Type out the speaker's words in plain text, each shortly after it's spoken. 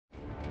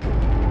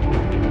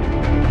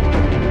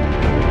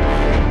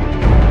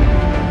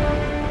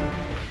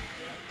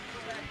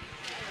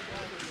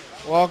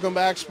Welcome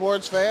back,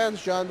 sports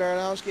fans. John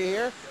Baranowski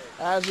here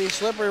as the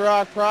Slippery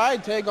Rock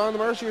Pride take on the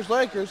Mercyhurst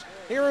Lakers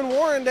here in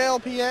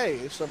Warrendale,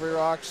 PA. Slippery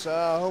Rock's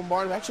home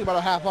barn, actually about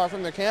a half hour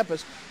from their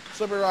campus.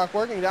 Slippery Rock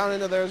working down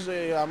into there's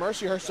the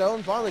Mercyhurst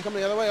zone. Finally coming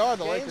the other way are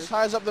the Lakers.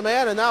 Ties up the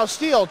man, and now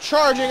Steele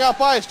charging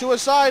up ice. To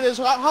his side is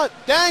Hunt.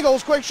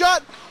 Dangles, quick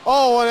shot.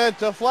 Oh, and it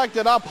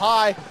deflected up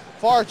high.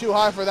 Far too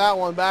high for that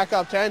one. Back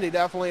up Tendy,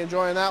 definitely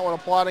enjoying that one,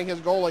 applauding his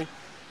goalie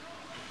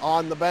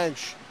on the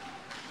bench.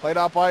 Played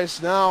up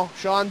ice now.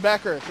 Sean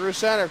Becker through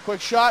center.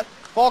 Quick shot.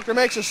 Faulkner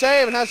makes a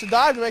save and has to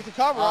dive to make the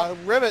cover.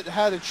 Rivet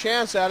had a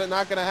chance at it.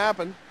 Not going to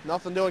happen.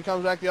 Nothing doing.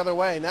 Comes back the other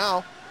way.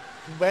 Now,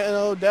 Ben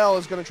Odell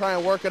is going to try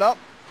and work it up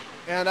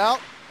and out.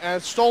 And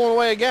it's stolen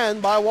away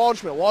again by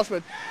Waldschmidt.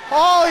 Waldschmidt,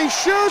 oh, he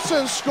shoots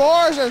and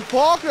scores, and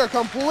Faulkner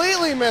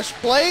completely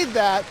misplayed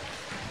that.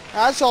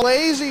 That's a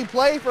lazy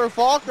play for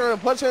Faulkner,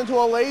 and puts into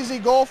a lazy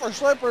goal for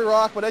Slippery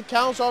Rock, but it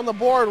counts on the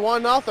board,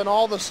 1-0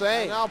 all the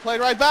same. And now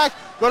played right back.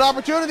 Good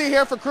opportunity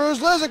here for Cruz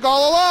Lizick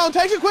all alone.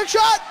 Takes a quick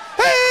shot.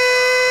 He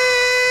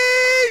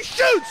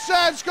shoots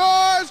and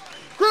scores.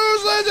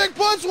 Cruz Lizick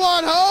puts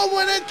one home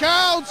when it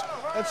counts.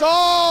 It's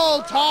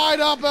all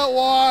tied up at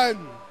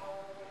 1.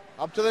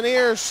 Up to the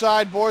near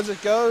side boards it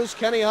goes.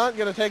 Kenny Hunt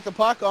going to take the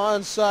puck.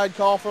 Onside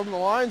call from the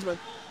linesman.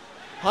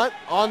 Hunt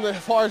on the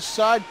far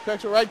side,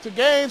 picks it right to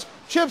Gaines,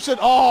 chips it.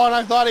 Oh, and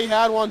I thought he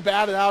had one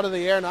batted out of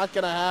the air. Not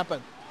going to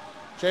happen.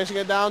 Chasing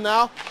it down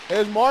now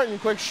is Martin.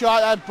 Quick shot,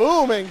 that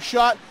booming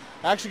shot.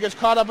 Actually gets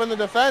caught up in the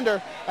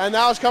defender, and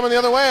now it's coming the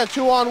other way, a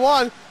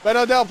 2-on-1. Ben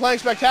Odell playing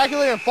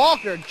spectacularly, and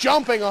Faulkner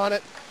jumping on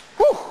it.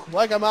 Whew,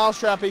 like a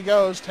mousetrap he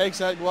goes, takes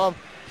that glove,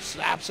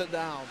 slaps it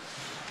down.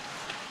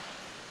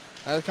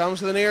 As it comes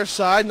to the near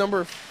side,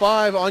 number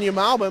 5, Anya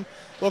Malbim,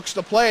 looks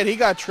to play it. He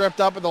got tripped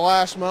up at the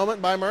last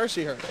moment by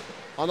Mercyhurst.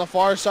 On the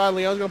far side,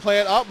 Leon's going to play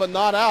it up, but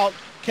not out.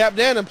 Kept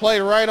in and played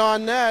right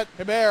on net.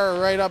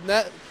 Hebert right up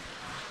net.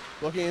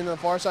 Looking into the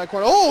far side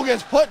corner. Oh,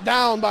 gets put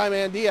down by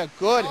Mandia.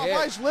 Good hit.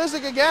 Nice.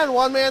 Lizick again,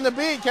 one man to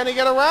beat. Can he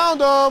get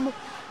around him?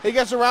 He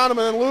gets around him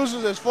and then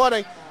loses his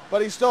footing,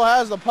 but he still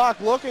has the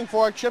puck. Looking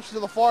for it. Chips to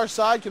the far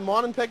side. Can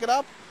Monin pick it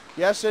up?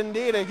 Yes,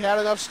 indeed. He had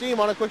enough steam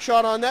on a quick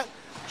shot on net.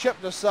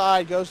 Chipped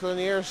aside. Goes to the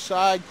near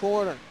side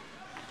corner.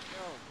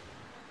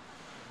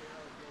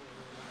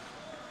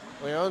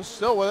 Leon's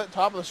still with it,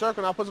 top of the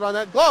circle, now puts it on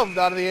that, gloved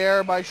out of the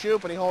air by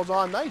Shoup, and he holds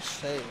on. Nice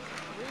save.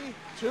 3,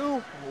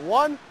 2,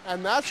 1,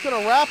 and that's going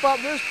to wrap up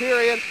this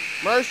period.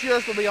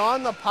 Mercyhurst will be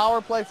on the power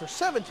play for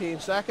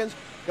 17 seconds.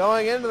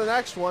 Going into the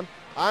next one,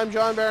 I'm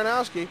John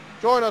Baranowski.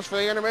 Join us for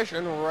the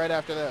intermission right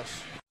after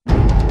this.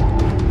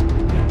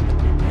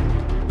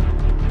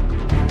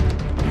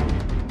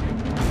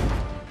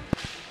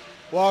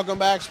 Welcome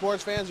back,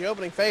 sports fans. The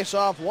opening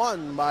face-off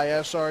won by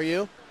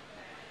SRU.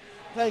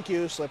 Thank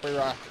you, Slippery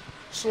Rock.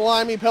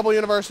 Slimy Pebble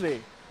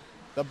University,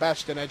 the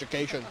best in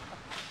education.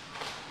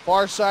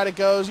 Far side it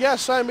goes.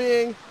 Yes, I'm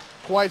being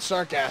quite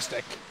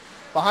sarcastic.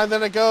 Behind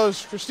then it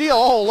goes for Steele.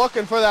 Oh,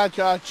 looking for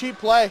that cheap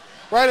play.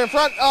 Right in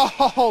front.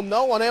 Oh,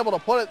 no one able to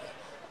put it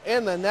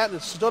in the net.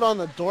 It stood on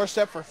the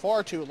doorstep for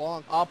far too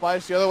long. Up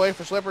ice the other way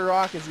for Slippery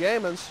Rock is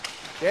Yeamans.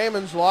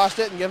 Yeamans lost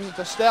it and gives it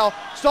to Stell.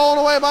 Stolen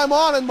away by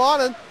Monin.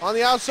 Monin on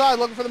the outside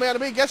looking for the man to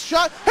beat. Gets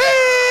shot.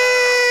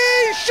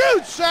 He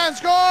shoots and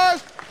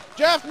scores.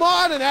 Jeff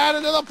Monin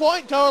added to the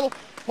point total.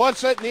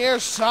 Puts it near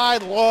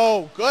side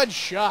low. Good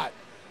shot.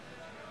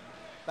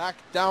 Back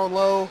down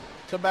low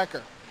to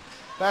Becker.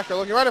 Becker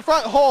looking right in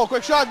front. Oh,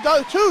 quick shot.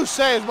 2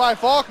 saves by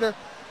Faulkner.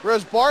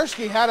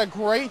 Rizbarski had a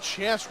great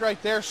chance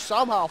right there.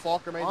 Somehow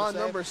Faulkner made the save.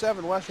 On number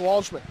 7, Wes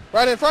Waldschmidt.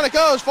 Right in front it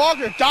goes.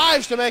 Faulkner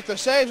dives to make the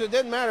saves. It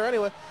didn't matter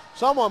anyway.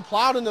 Someone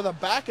plowed into the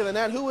back of the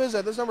net. Who is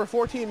it? This is number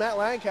 14, Matt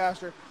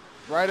Lancaster.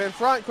 Right in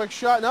front. Quick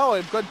shot. No,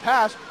 a good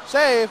pass.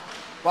 Save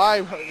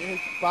by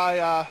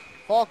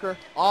Faulkner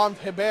on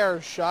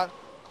Hebert's shot.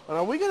 And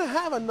are we going to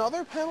have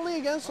another penalty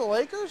against the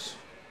Lakers?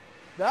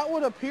 That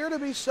would appear to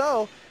be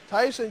so.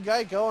 Tyson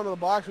Geit going to the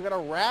box. We've got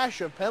a rash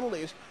of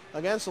penalties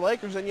against the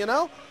Lakers. And, you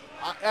know,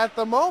 at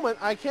the moment,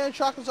 I can't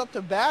chalk this up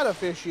to bad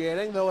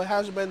officiating, though it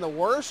hasn't been the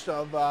worst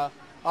of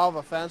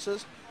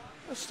offenses.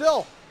 But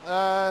still,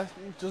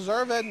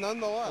 deserve it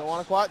nonetheless.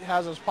 Wanaquat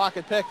has his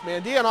pocket picked.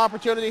 Mandia, an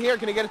opportunity here.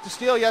 Can he get it to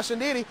Steele? Yes,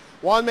 indeed.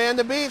 One man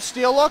to beat.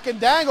 Steele looking.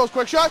 Dangles.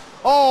 Quick shot.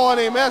 Oh, and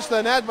he missed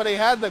the net, but he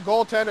had the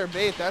goaltender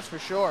beat. That's for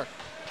sure.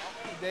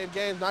 Dave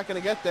Gaines not going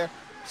to get there.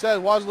 Says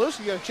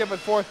Wazlewski going to chip it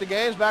forth to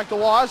Gaines. Back to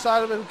Waz.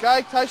 Side of his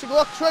guy. Tyson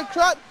look. Quick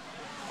shot.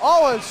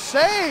 Oh, and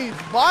saved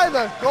by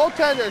the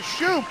goaltender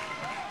Shoup.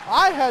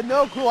 I had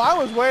no clue. I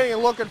was waiting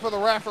and looking for the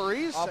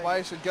referees. Up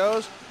ice it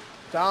goes.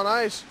 Down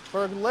ice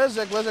for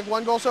Lizick. Lizick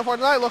 1 goal so far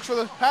tonight. Looks for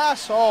the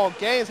pass. Oh,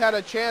 Gaines had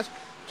a chance.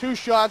 2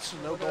 shots.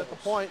 No goal at the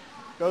point.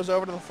 Goes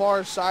over to the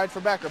far side for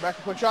Becker.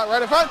 Becker quick shot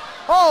right in front.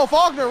 Oh,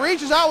 Faulkner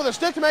reaches out with a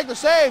stick to make the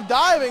save.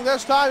 Diving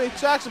this time. He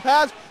sacks the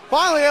pads.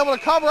 Finally able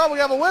to cover up. We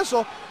have a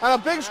whistle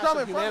and a big scrum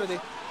in humanity.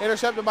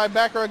 Intercepted by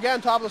Becker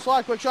again. Top of the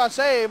slot. Quick shot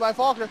save by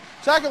Faulkner.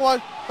 Second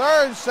one.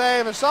 Third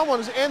save as someone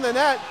is in the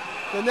net.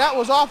 The net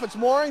was off its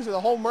moorings and the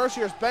whole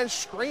Mercyhurst bench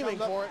screaming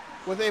for it.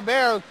 with a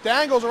bear,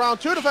 dangles around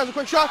two defensive,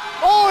 quick shot.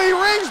 Oh, he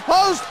rings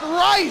post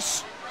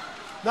thrice.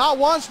 Not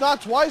once,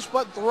 not twice,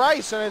 but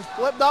thrice, and it's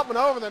flipped up and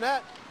over the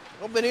net.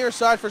 Over the near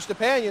side for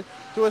Stepanian,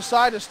 to his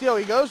side to Steele.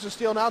 He goes to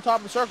Steele, now top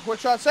of the circle, quick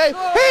shot save.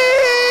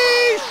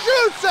 He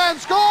shoots and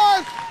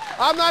scores.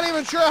 I'm not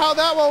even sure how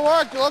that one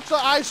worked. It looks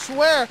like, I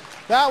swear,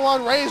 that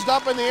one raised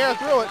up in the air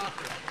through it.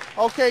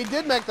 Okay, he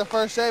did make the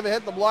first save. It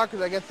hit the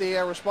blockers. I get the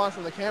response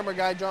from the camera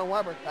guy, John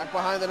Weber. Back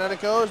behind the net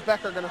it goes.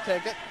 Becker going to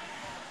take it.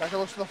 Becker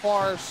looks to the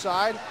far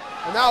side.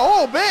 And now,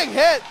 oh, big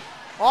hit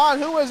on,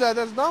 who is that?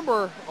 That's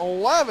number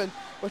 11,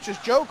 which is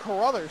Joe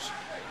Carruthers.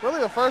 Really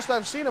the first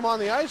I've seen him on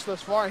the ice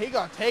thus far. He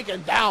got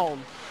taken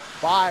down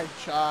by,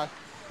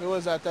 who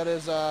is that? That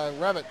is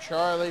Revitt,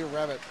 Charlie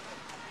Revitt.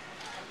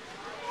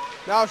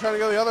 Now trying to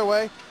go the other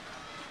way.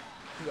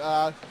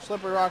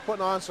 Slippery Rock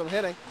putting on some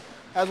hitting.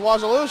 As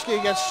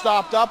Wasilewski gets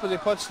stopped up as he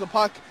puts the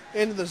puck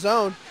into the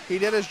zone. He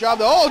did his job.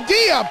 Oh,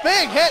 Dia,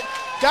 big hit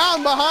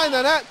down behind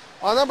the net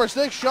on number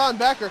 6, Sean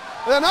Becker.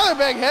 And another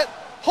big hit.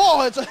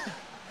 Oh, it's a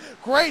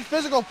great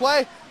physical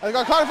play. They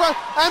got caught in front.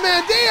 And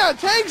Mandia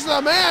takes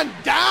the man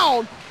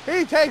down.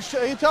 He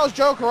tells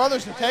Joe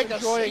Carruthers to take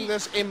enjoying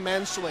this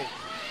immensely.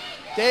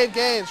 Dave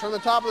Gaines from the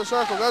top of the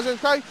circle goes in.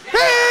 He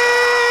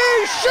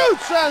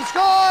shoots and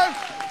scores.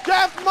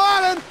 Jeff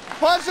Martin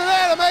puts it in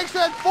and makes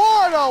it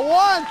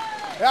 4-1.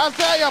 That's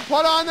how you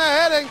put on the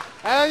hitting,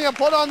 and then you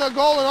put on the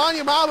goal, and on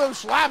your Malcolm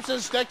slaps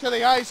his stick to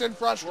the ice in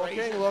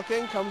frustration.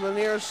 Looking, comes to the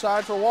near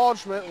side for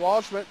Waldschmidt.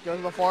 Waldschmidt goes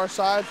to the far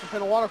side for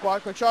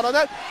Pinnawanaquat. Quick shot on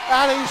net,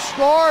 and he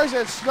scores.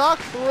 It snuck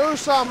through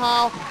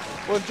somehow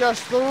with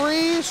just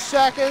 3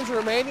 seconds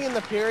remaining in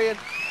the period.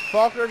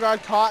 Faulkner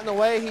got caught in the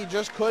way he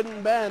just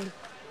couldn't bend,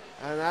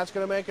 and that's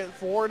going to make it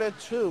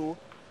 4-2.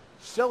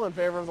 Still in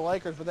favor of the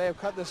Lakers, but they have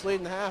cut this lead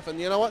in half. And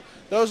you know what?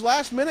 Those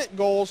last-minute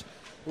goals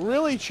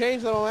really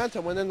changed the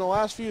momentum within the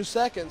last few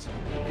seconds.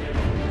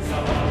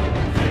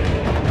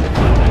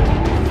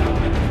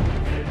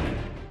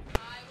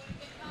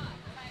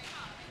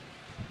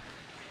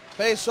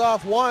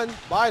 Face-off won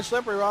by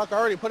Slippery Rock.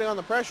 Already putting on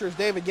the pressure is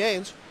David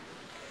Gaines.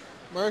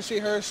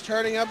 Mercyhurst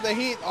turning up the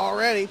heat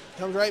already.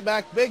 Comes right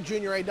back. Big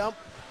Junior A dump.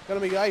 Going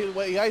to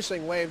be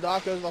icing waved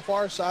off. Goes to the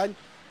far side.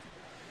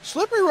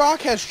 Slippery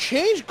Rock has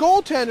changed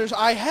goaltenders.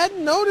 I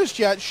hadn't noticed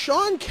yet.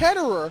 Sean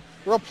Ketterer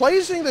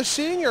replacing the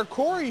senior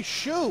Corey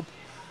Shoup.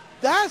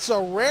 That's a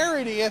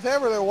rarity if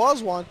ever there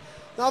was one.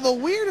 Now the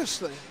weirdest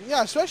thing,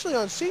 yeah, especially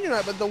on senior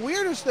night, but the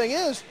weirdest thing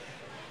is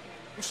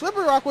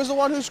Slippery Rock was the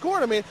one who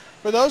scored. I mean,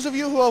 for those of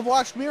you who have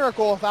watched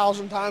Miracle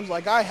 1,000 times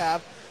like I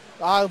have,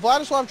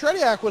 Vladislav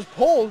Tretiak was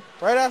pulled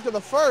right after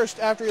the first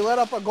after he let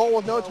up a goal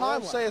with no time. I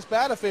won't say it's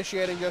bad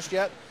officiating just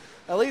yet.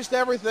 At least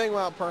everything,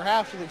 well,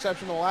 perhaps with the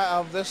exception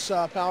of this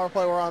power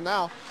play we're on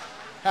now,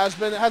 had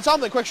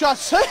something. Quick shot,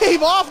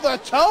 save off the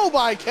toe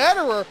by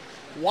Ketterer.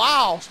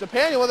 Wow,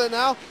 Stepanian with it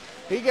now.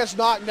 He gets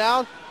knocked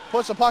down,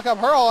 puts the puck up.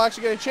 Hurl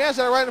actually get a chance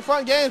at it right in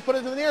front. Gaines put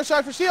it to the near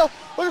side for Steele.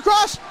 Look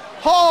across.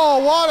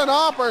 Oh, what an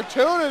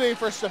opportunity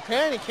for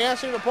Stepanian. He can't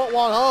seem to put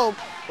one home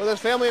with his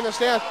family in the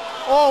stands.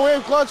 Oh, we're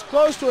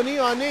close to a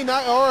knee-on-knee,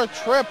 or a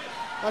trip.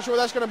 Not sure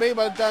what that's going to be,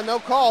 but no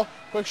call.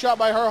 Quick shot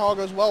by Hurl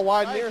goes well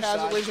wide near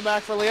side. It leaves it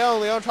back for Leon.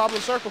 Leon top of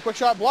the circle. Quick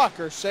shot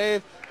blocker.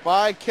 Save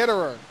by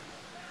Kitterer.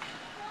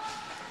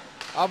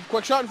 Up,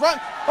 quick shot in front.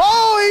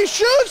 Oh, he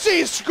shoots.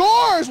 He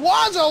scores.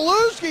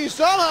 Wasilewski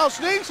somehow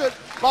sneaks it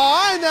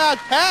behind that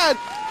pad.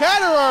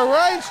 Kitterer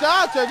raced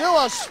out to do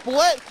a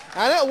split,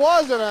 and it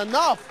wasn't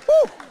enough.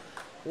 Whew.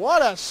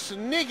 What a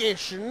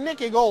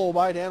sneaky goal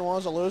by Dan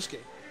Wasilewski.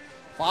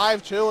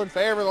 5-2 in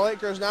favor of the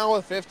Lakers now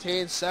with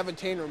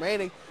 15-17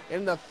 remaining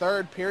in the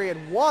third period.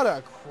 What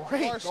a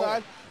great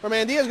side from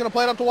Andia. Is going to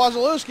play it up to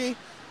Wasilewski.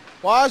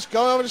 Waz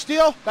going over to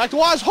Steele. Back to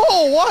Waz.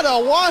 Oh,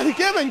 what a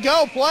give and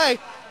go play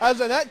as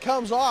the net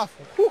comes off.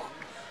 Whew.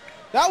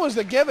 That was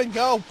the give and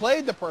go.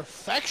 Played to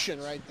perfection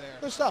right there.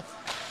 Good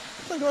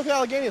stuff. Like North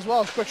Allegheny as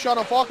well. Quick shot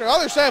on Faulkner.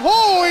 Other save.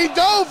 Oh, he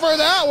dove for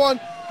that one.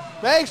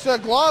 Makes the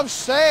glove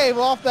save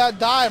off that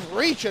dive.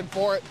 Reaching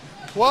for it.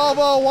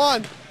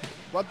 12-01.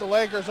 But the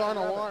Lakers aren't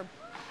alarmed.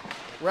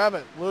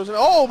 Revitt losing.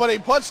 Oh, but he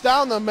puts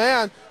down the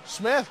man.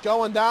 Smith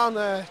going down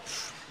the...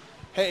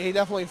 Hey, he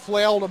definitely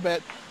flailed a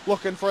bit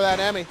looking for that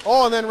Emmy.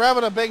 Oh, and then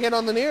Revitt a big hit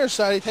on the near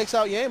side. He takes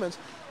out Yeamans.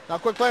 Now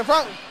quick play in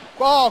front.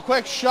 Oh,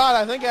 quick shot.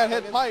 I think that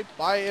hit pipe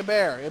by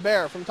Hebert.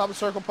 Hebert from top of the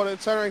circle put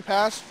it centering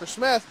pass for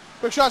Smith.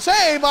 Quick shot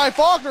saved by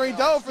Faulkner. He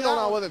dove for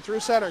now with it through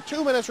center.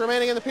 2 minutes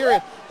remaining in the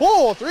period.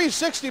 Oh,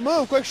 360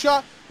 move. Quick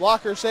shot.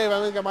 Blocker save.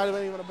 I think it might have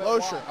been even a bit.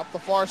 Loescher up the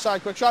far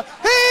side. Quick shot.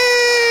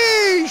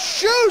 He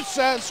shoots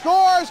and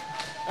scores.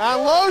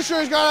 And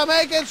Loescher's going to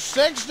make it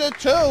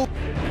 6-2.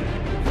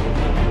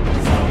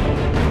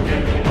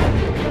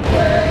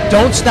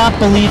 Don't stop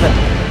believing.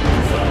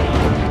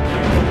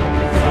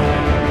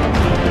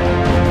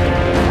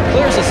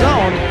 Clears the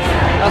zone.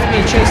 That's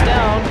being chased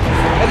down.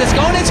 And it's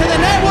going into the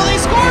net. Will they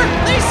score?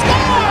 They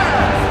score!